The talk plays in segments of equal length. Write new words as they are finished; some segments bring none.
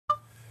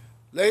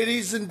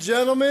Ladies and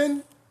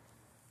gentlemen,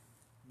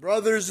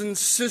 brothers and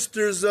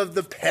sisters of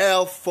the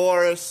Pale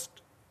Forest,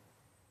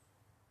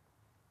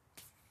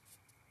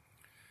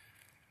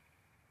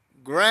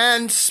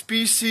 grand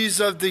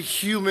species of the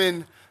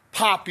human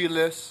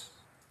populace,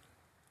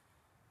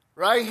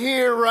 right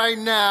here, right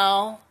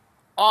now,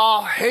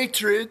 all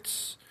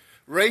hatreds,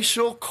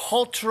 racial,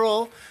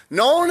 cultural,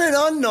 known and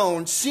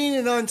unknown, seen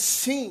and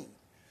unseen,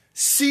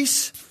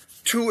 cease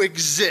to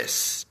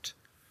exist.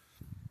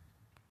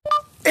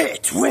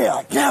 It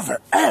will never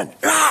end.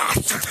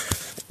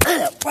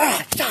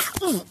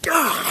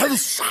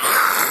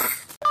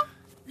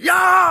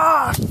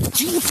 Yeah!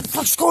 Jesus,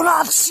 what's going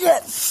on?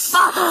 Shit!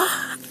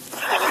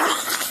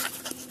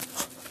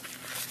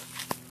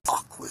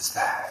 Fuck was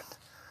that?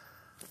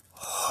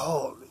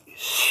 Holy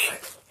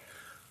shit.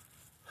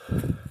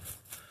 I'm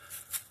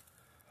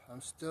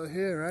still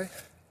here, right?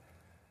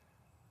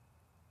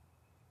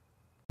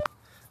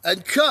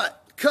 And cut.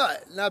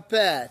 Not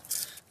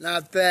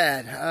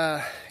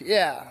bad.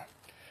 Yeah.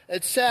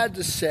 It's sad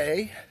to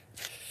say,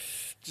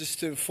 just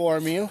to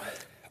inform you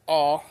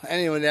all,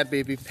 anyone that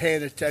may be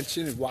paying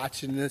attention and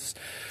watching this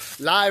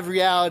live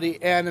reality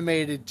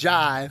animated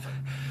jive,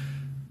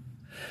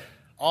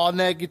 all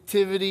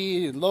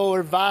negativity and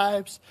lower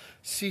vibes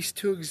cease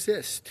to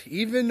exist,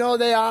 even though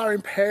they are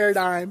in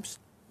paradigms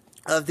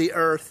of the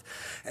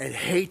earth and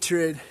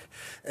hatred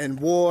and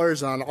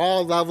wars on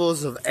all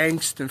levels of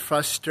angst and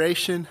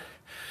frustration.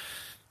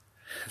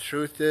 The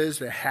truth is,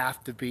 they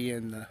have to be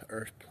in the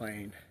earth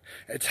plane.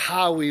 It's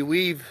how we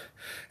weave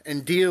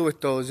and deal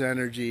with those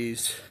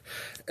energies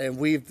and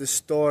weave the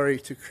story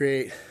to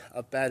create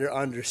a better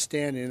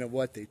understanding of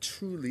what they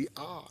truly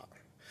are.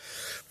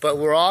 But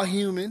we're all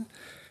human,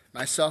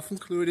 myself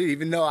included,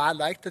 even though I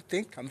like to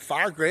think I'm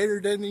far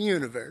greater than the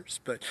universe.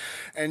 But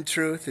in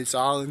truth, it's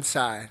all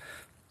inside.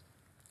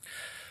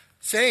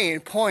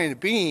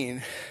 Point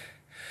being,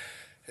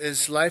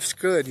 is life's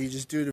good. You just do the